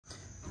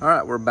All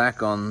right, we're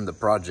back on the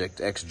Project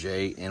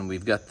XJ, and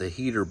we've got the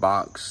heater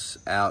box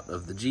out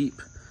of the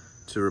Jeep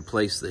to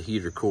replace the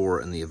heater core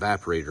and the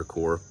evaporator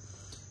core.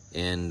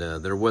 And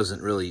there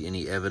wasn't really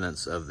any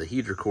evidence of the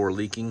heater core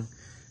leaking,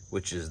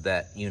 which is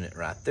that unit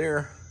right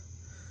there.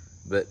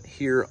 But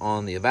here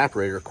on the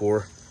evaporator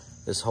core,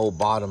 this whole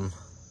bottom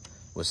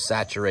was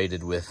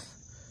saturated with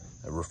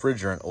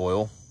refrigerant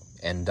oil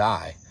and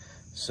dye.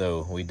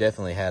 So we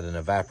definitely had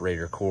an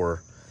evaporator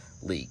core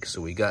leak. So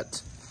we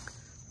got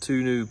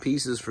 2 new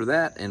pieces for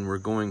that, and we're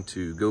going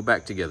to go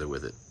back together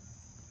with it.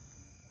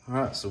 All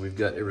right, so we've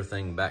got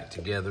everything back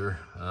together.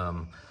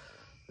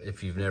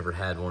 If you've never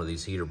had one of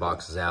these heater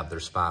boxes out,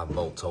 there's 5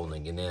 bolts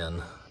holding it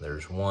in.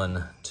 There's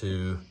 1,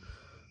 2,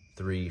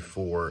 3,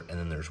 4, and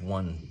then there's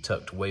one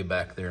tucked way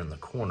back there in the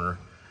corner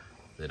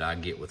that I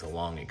get with a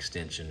long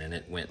extension, and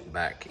it went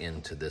back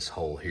into this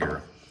hole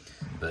here.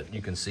 But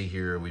you can see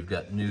here we've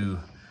got new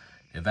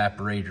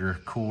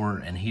evaporator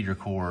core and heater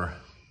core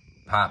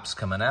pipes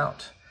coming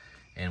out,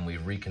 and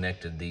we've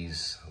reconnected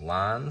these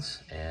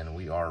lines, and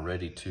we are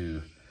ready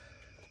to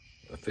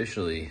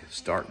officially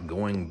start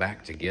going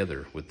back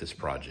together with this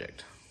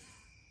project.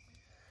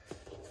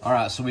 All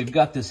right, so we've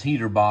got this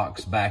heater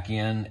box back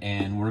in,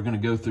 and we're gonna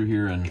go through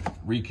here and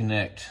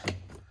reconnect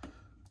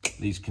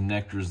these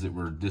connectors that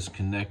were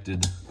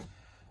disconnected.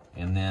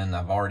 And then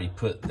I've already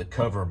put the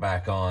cover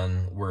back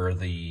on where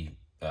the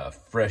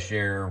fresh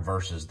air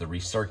versus the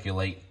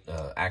recirculate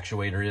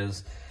actuator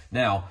is.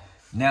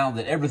 Now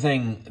that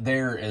everything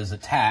there is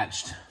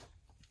attached,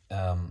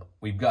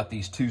 we've got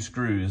these 2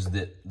 screws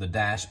that the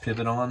dash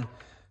pivot on.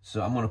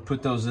 So I'm gonna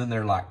put those in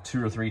there like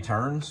 2 or 3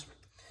 turns.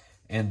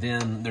 And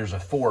then there's a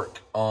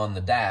fork on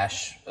the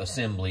dash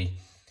assembly,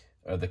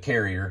 the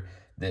carrier,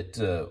 that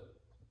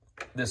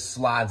this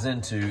slides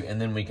into,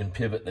 and then we can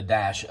pivot the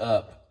dash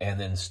up and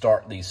then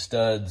start these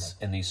studs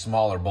and these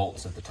smaller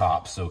bolts at the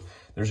top. So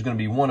there's gonna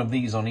be one of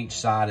these on each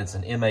side. It's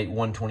an M8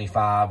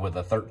 125 with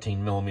a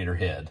 13mm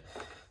head.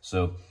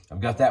 So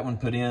I've got that one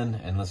put in,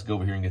 and let's go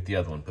over here and get the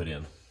other one put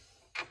in.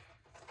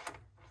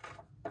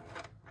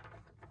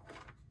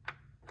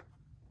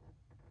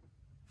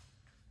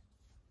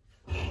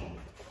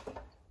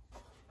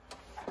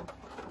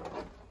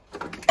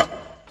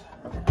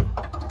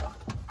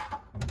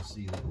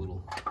 See that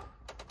little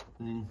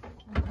thing?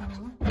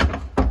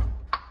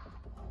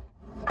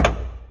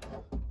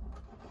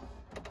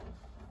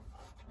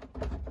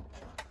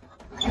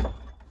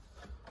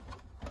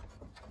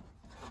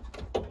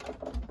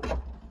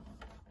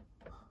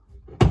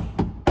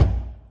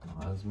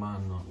 Why is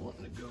mine not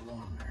wanting to go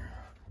on there?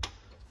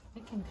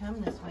 It can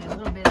come this way a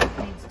little bit if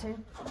it needs to.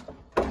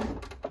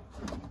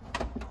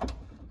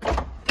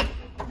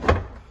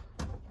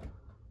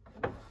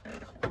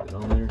 Get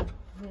on there?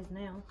 It is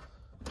now.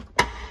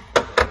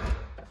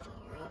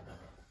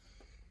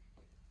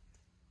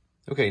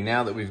 Okay,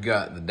 now that we've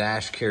got the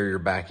dash carrier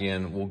back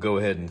in, we'll go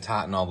ahead and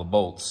tighten all the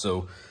bolts.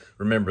 So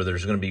remember,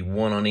 there's gonna be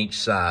one on each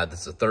side.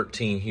 That's a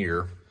 13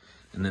 here.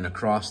 And then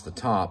across the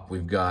top,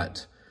 we've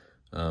got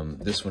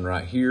this one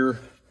right here,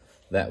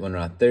 that one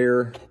right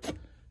there,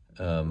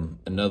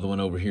 another one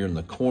over here in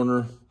the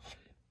corner.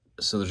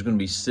 So there's gonna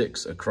be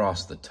 6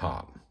 across the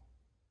top.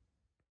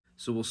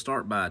 So we'll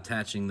start by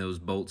attaching those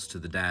bolts to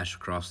the dash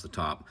across the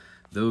top.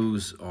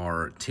 Those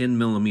are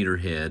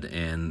 10mm head,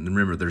 and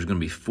remember, there's gonna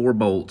be 4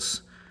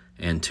 bolts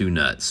and 2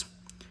 nuts.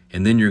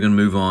 And then you're gonna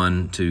move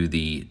on to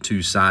the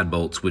 2 side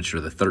bolts, which are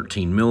the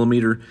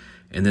 13mm,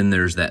 and then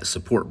there's that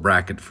support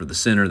bracket for the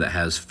center that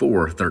has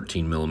 4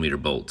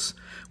 13mm bolts.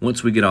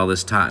 Once we get all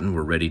this tightened,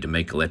 we're ready to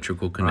make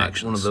electrical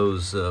connections. Right, one of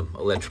those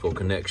electrical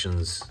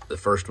connections, the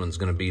first one's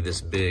gonna be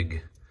this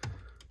big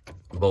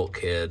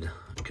bulkhead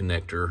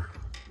connector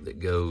that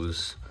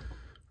goes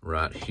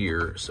right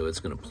here. So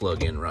it's gonna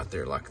plug in right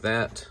there like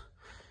that.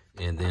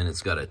 And then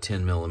it's got a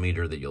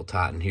 10mm that you'll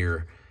tighten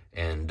here.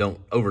 And don't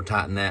over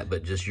tighten that,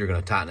 but just you're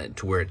gonna tighten it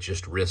to where it's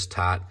just wrist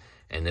tight,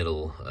 and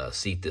it'll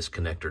seat this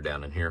connector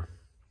down in here.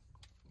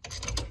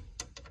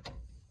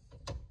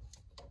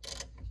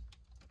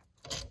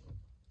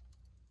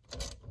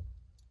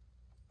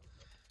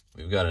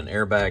 We've got an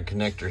airbag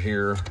connector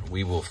here.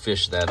 We will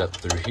fish that up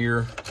through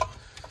here.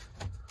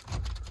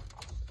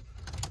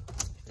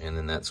 And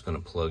then that's gonna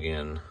plug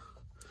in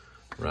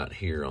right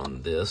here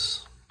on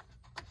this.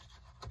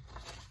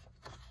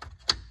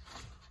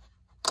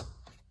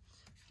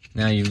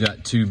 Now you've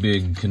got 2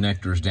 big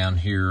connectors down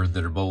here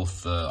that are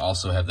both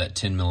also have that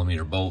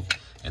 10mm bolt,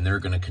 and they're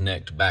gonna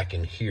connect back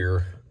in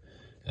here.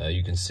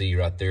 You can see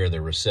right there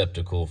the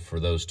receptacle for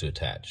those to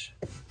attach.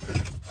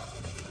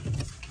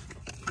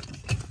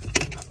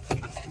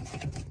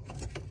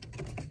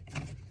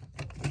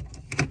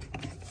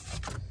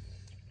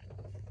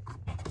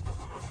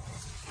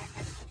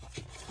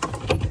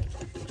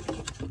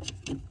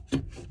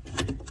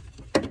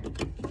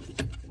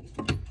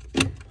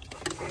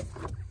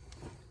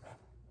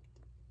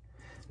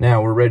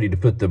 Now we're ready to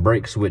put the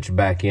brake switch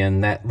back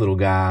in. That little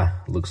guy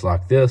looks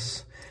like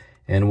this.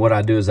 And what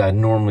I do is I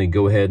normally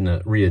go ahead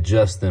and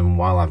readjust them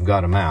while I've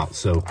got them out.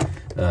 So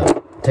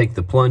take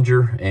the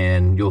plunger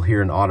and you'll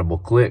hear an audible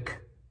click.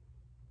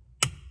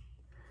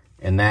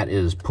 and that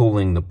is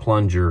pulling the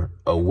plunger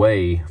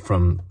away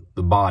from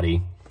the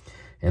body.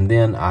 And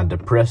then I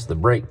depress the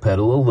brake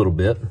pedal a little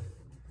bit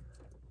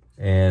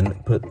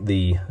and put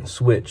the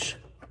switch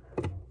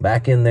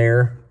back in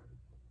there,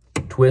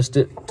 twist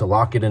it to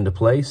lock it into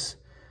place,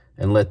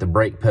 and let the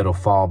brake pedal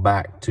fall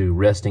back to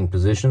resting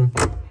position.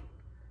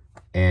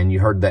 And you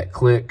heard that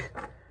click,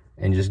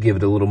 and just give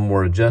it a little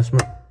more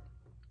adjustment.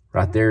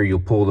 Right there, you'll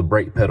pull the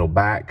brake pedal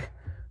back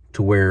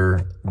to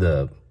where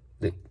the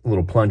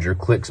little plunger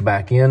clicks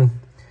back in.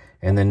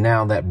 And then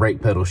now that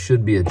brake pedal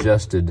should be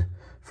adjusted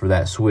for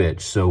that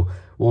switch. So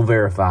we'll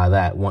verify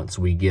that once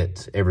we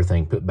get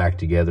everything put back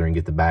together and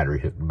get the battery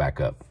hooked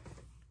back up.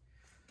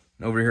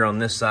 Over here on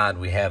this side,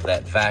 we have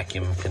that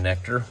vacuum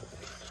connector,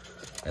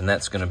 and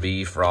that's going to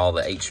be for all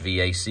the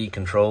HVAC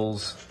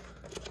controls.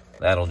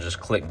 That'll just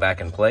click back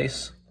in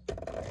place,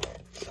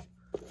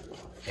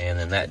 and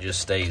then that just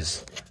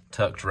stays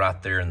tucked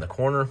right there in the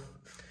corner.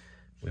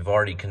 We've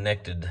already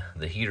connected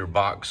the heater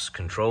box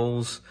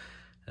controls.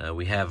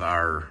 We have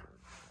our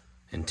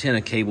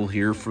antenna cable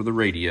here for the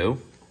radio.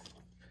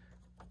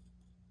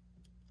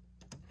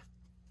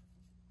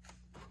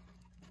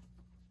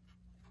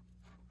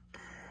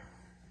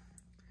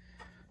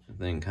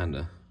 Thing kind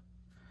of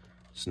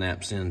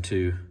snaps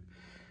into.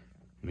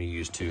 Let me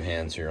use two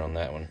hands here on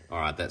that one. All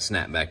right, that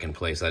snapped back in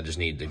place. I just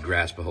need to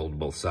grasp a hold of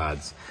both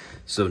sides.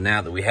 So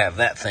now that we have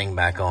that thing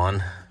back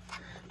on,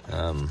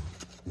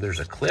 there's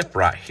a clip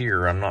right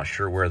here. I'm not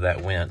sure where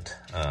that went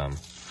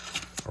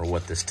or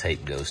what this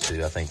tape goes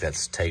to. I think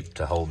that's taped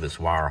to hold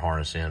this wire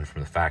harness in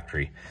from the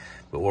factory.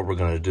 But what we're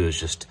going to do is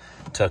just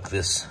tuck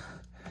this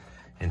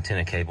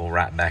antenna cable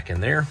right back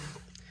in there.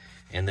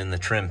 And then the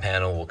trim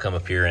panel will come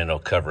up here and it'll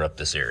cover up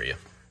this area.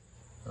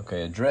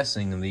 Okay,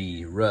 addressing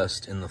the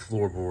rust in the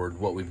floorboard,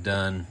 what we've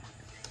done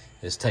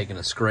is taken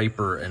a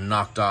scraper and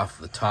knocked off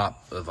the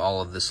top of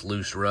all of this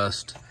loose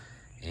rust.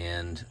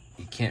 And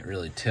you can't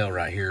really tell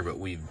right here, but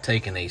we've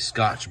taken a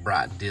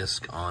Scotch-Brite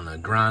disc on a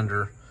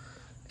grinder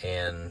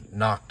and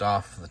knocked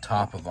off the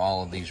top of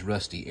all of these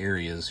rusty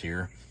areas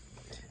here.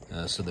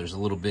 So there's a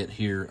little bit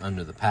here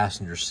under the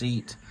passenger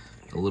seat,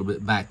 a little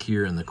bit back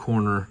here in the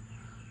corner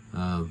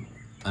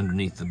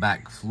underneath the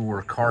back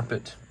floor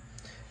carpet,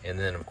 and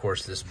then of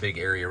course this big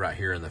area right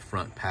here in the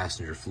front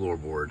passenger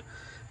floorboard.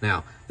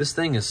 Now this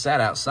thing is sat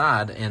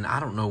outside, and I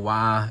don't know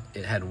why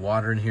it had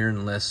water in here,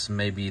 unless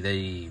maybe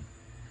they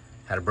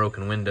had a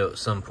broken window at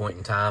some point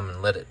in time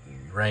and let it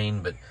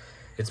rain, but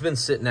it's been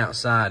sitting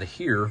outside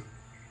here,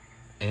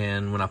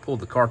 and when I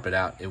pulled the carpet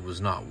out it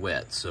was not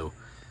wet, so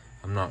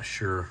I'm not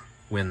sure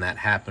when that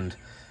happened,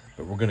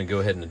 but we're going to go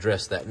ahead and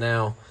address that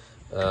now.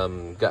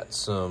 Got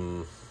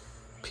some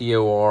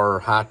POR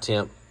high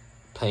temp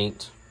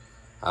paint.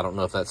 I don't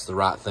know if that's the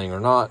right thing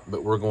or not,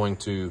 but we're going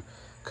to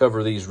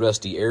cover these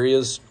rusty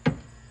areas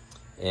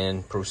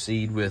and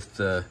proceed with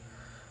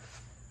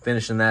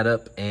finishing that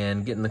up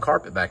and getting the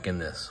carpet back in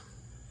this.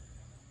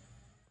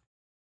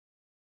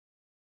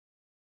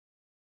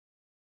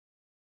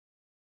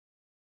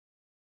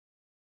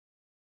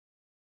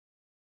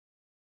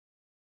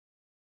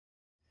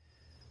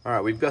 All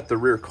right, we've got the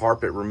rear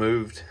carpet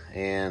removed,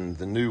 and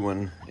the new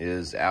one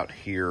is out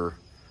here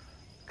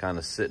kind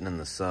of sitting in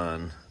the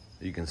sun.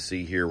 You can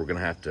see here we're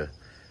gonna have to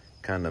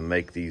kind of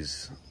make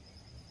these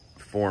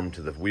form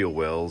to the wheel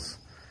wells,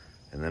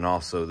 and then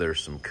also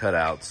there's some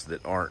cutouts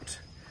that aren't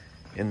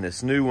in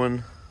this new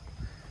one.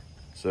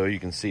 So you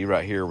can see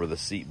right here where the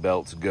seat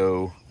belts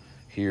go,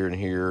 here and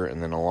here,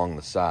 and then along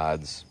the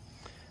sides.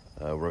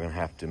 We're gonna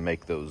have to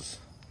make those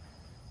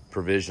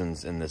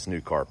provisions in this new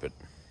carpet.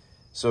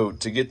 So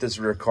to get this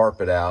rear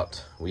carpet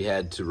out, we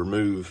had to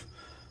remove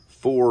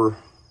 4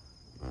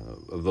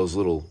 of those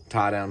little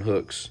tie-down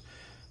hooks.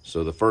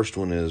 So the first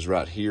one is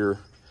right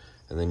here,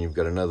 and then you've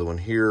got another one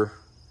here,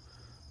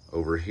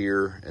 over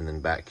here, and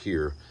then back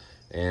here.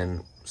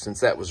 And since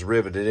that was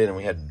riveted in and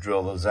we had to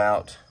drill those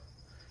out,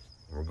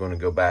 we're going to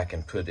go back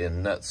and put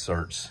in nut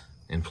certs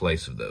in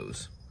place of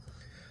those.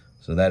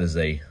 So that is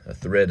a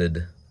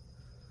threaded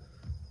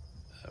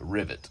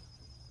rivet.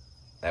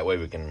 That way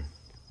we can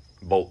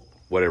bolt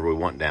whatever we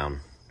want down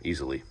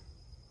easily.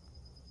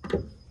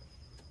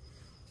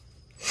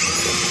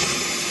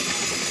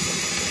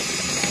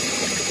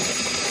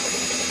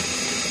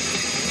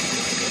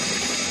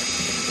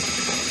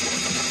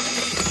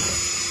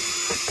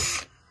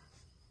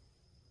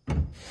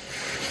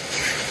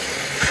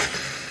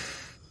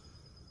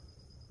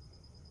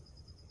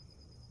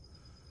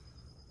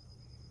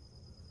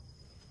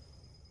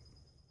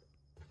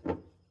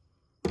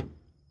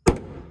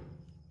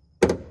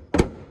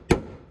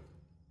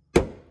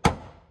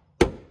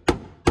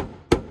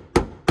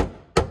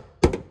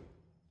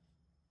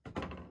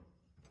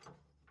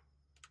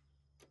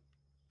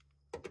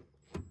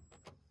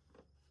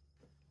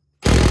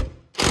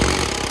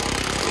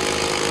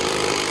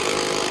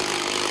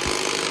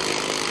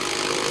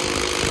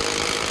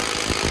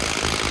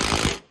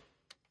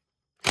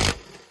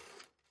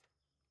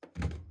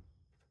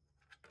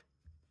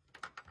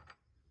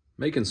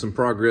 Making some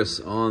progress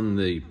on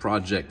the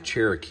Project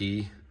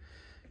Cherokee.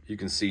 You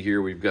can see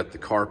here we've got the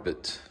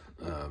carpet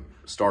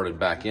started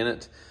back in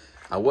it.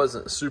 I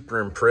wasn't super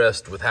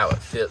impressed with how it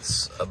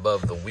fits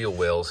above the wheel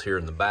wells here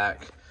in the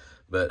back,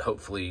 but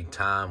hopefully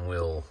time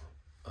will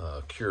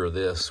cure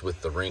this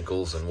with the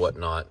wrinkles and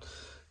whatnot.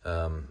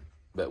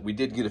 But we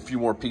did get a few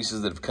more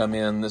pieces that have come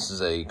in. This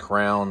is a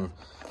crown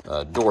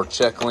door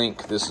check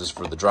link. This is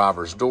for the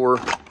driver's door.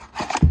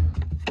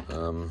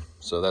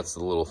 So that's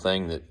the little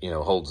thing that, you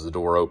know, holds the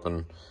door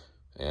open.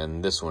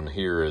 And this one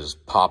here is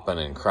popping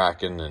and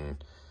cracking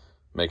and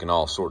making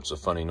all sorts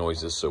of funny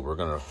noises. So we're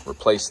gonna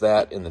replace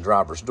that in the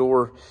driver's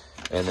door.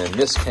 And then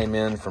this came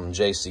in from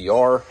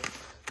JCR,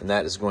 and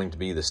that is going to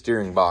be the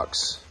steering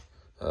box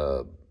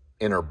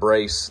inner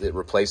brace. It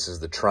replaces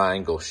the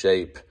triangle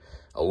shape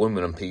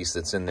aluminum piece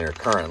that's in there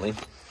currently.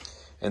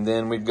 And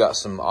then we've got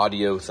some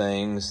audio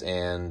things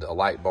and a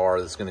light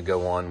bar that's gonna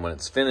go on when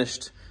it's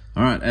finished.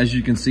 All right, as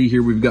you can see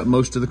here, we've got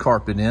most of the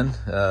carpet in.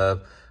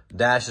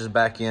 Dash is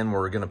back in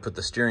where we're gonna put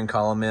the steering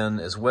column in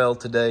as well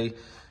today.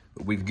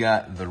 We've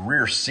got the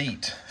rear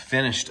seat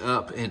finished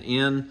up and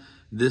in.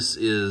 This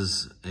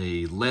is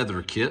a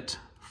leather kit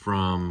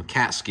from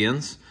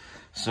Catskins.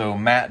 So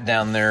Matt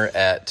down there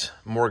at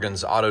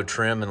Morgan's Auto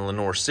Trim in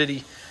Lenoir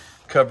City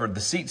covered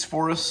the seats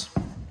for us.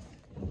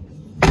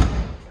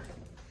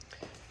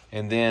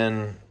 And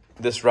then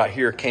this right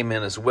here came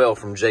in as well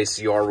from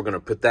JCR. We're gonna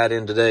put that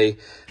in today.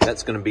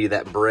 That's gonna be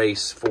that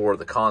brace for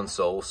the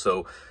console.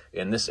 So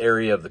in this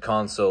area of the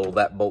console,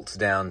 that bolts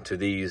down to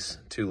these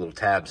two little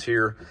tabs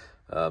here.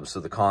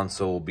 So the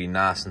console will be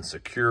nice and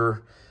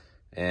secure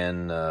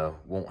and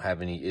won't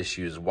have any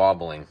issues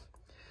wobbling.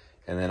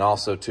 And then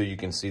also too, you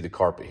can see the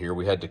carpet here.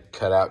 We had to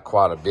cut out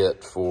quite a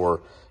bit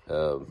for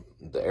the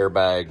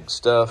airbag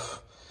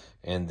stuff,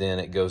 and then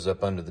it goes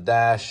up under the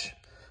dash.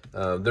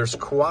 There's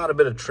quite a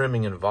bit of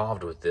trimming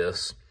involved with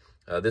this.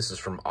 This is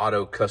from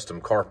Auto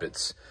Custom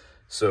Carpets.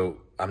 So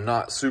I'm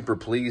not super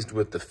pleased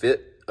with the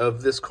fit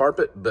of this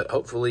carpet, but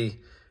hopefully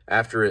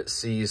after it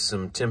sees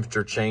some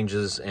temperature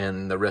changes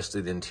and the rest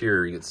of the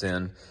interior gets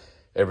in,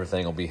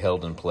 everything will be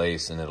held in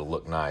place and it'll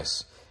look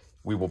nice.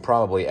 We will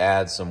probably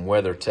add some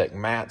WeatherTech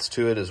mats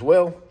to it as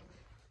well,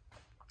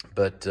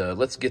 but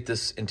let's get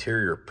this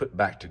interior put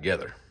back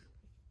together.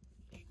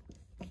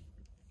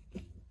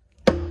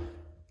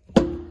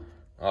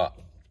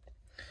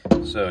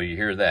 So you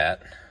hear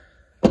that?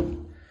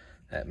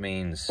 That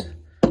means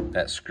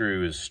that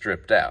screw is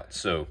stripped out.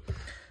 So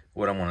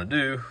what I'm gonna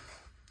do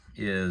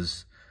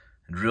is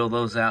drill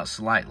those out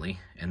slightly,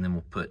 and then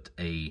we'll put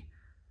a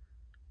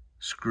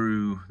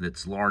screw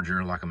that's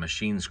larger, like a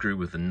machine screw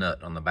with a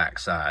nut on the back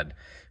side,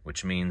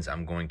 which means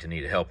I'm going to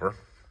need a helper.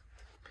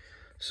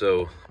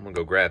 So I'm gonna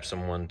go grab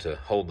someone to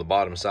hold the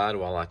bottom side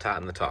while I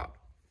tighten the top.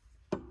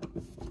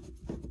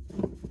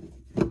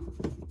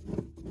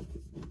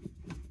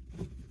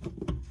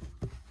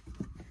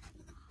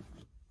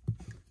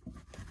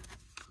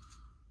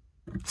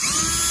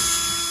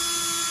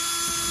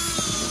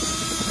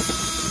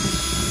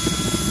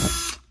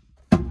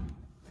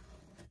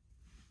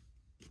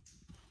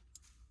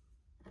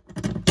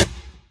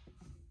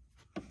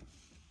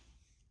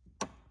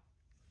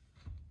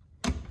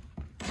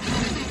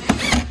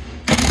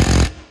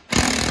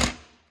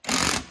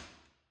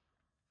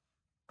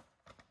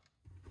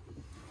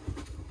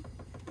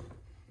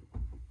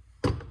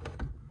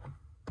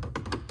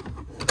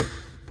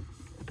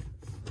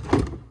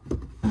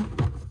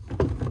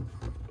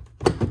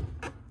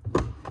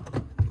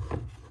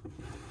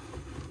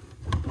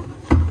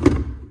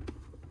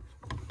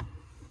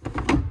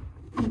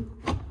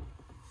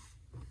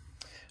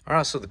 All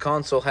right, so the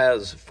console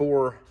has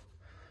 4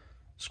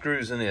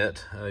 screws in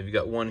it. You've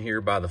got one here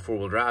by the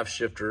 4-wheel drive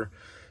shifter,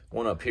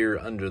 one up here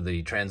under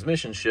the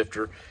transmission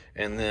shifter,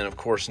 and then of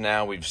course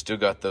now we've still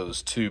got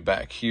those 2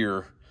 back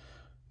here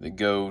that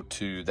go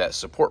to that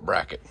support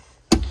bracket.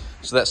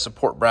 So that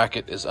support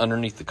bracket is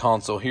underneath the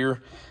console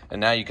here, and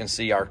now you can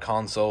see our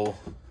console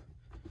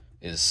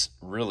is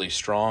really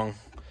strong.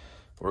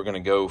 We're gonna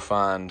go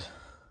find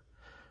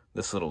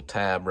this little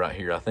tab right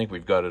here. I think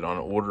we've got it on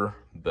order,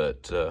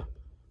 but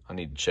I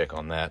need to check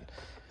on that.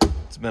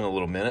 It's been a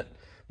little minute,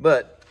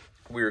 but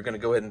we're gonna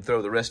go ahead and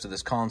throw the rest of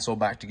this console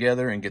back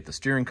together and get the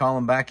steering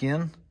column back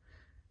in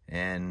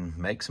and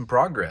make some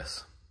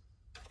progress.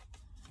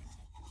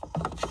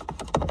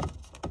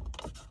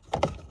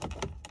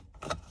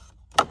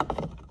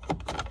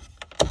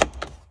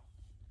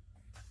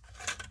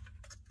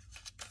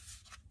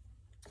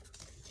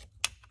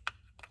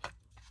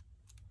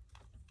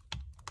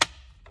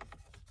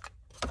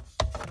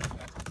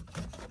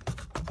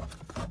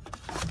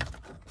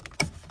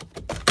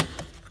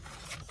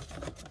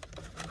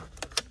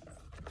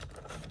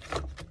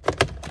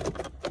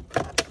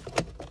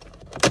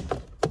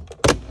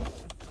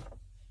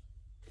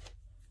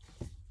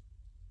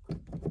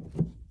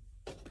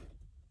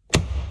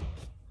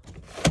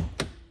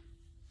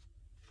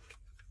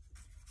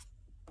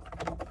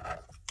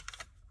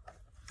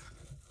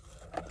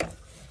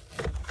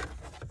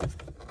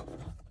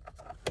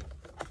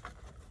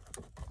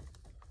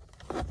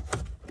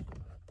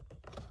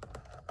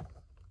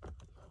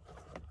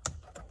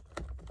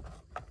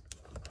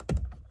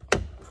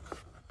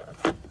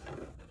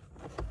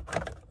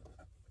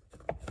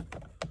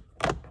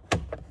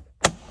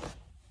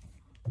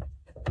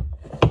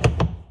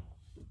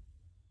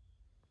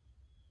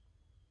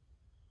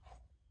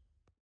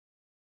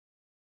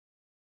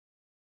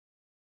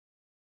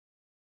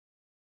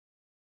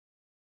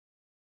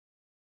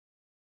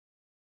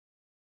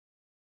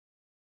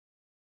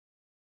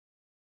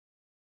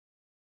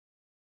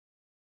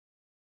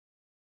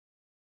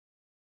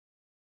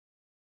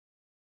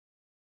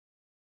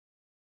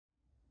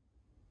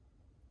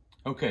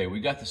 Okay, we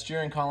got the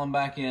steering column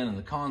back in and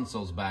the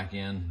console's back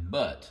in,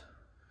 but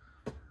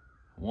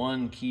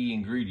one key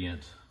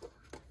ingredient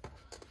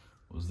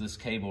was this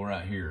cable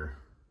right here.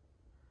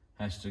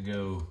 Has to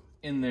go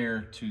in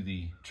there to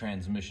the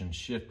transmission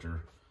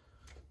shifter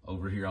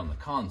over here on the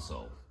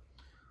console.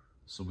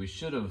 So we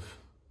should have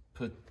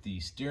put the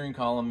steering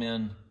column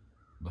in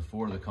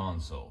before the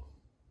console.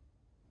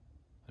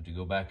 I have to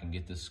go back and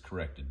get this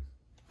corrected.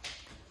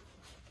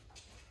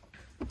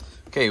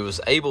 Okay,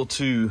 was able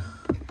to,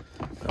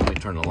 let me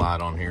turn the light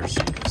on here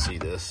so you can see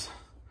this.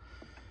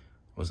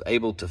 Was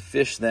able to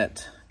fish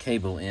that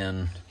cable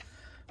in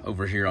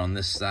over here on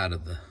this side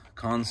of the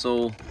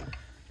console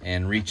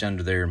and reach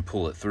under there and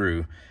pull it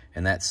through,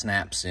 and that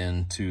snaps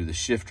into the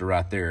shifter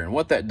right there. And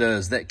what that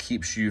does, that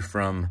keeps you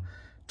from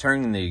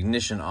turning the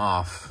ignition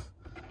off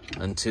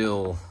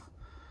until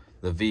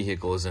the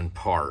vehicle is in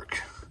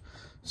park.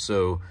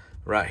 So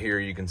right here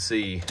you can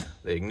see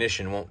the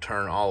ignition won't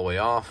turn all the way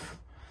off,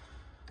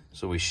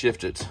 so we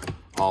shift it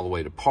all the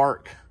way to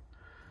park,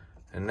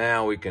 and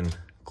now we can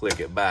click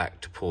it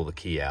back to pull the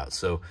key out.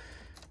 So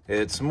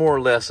it's more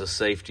or less a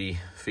safety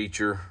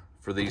feature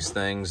for these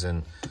things,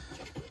 and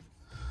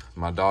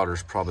my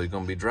daughter's probably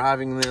going to be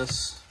driving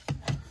this,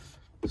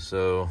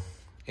 so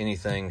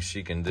anything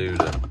she can do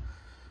to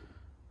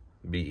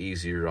be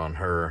easier on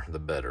her, the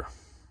better.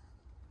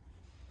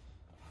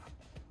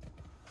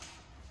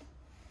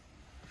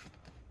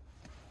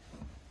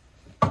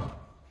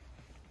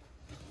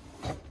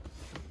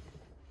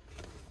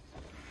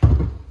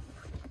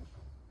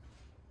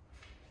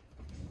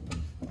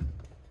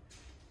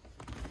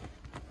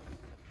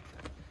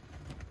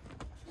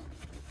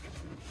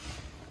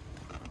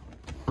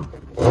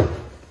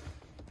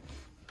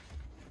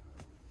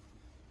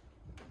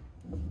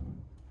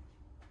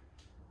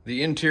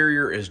 The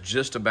interior is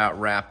just about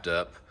wrapped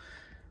up.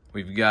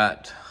 We've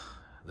got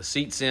the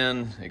seats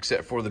in,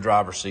 except for the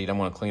driver's seat. I'm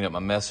gonna clean up my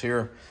mess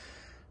here.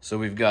 So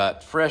we've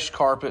got fresh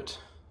carpet,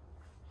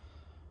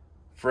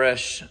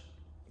 fresh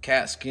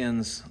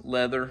Catskins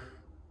leather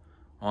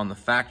on the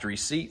factory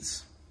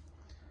seats.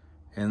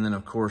 And then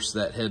of course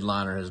that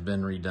headliner has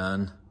been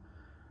redone.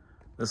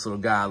 This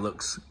little guy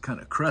looks kind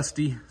of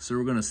crusty, so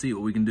we're gonna see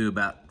what we can do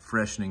about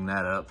freshening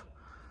that up.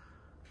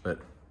 But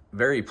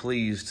very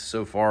pleased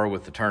so far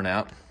with the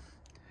turnout.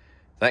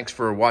 Thanks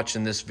for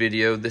watching this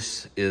video.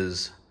 This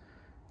is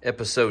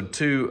episode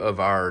 2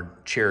 of our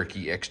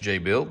Cherokee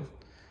XJ build.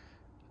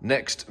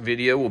 Next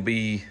video will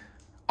be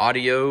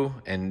audio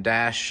and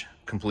dash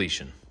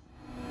completion.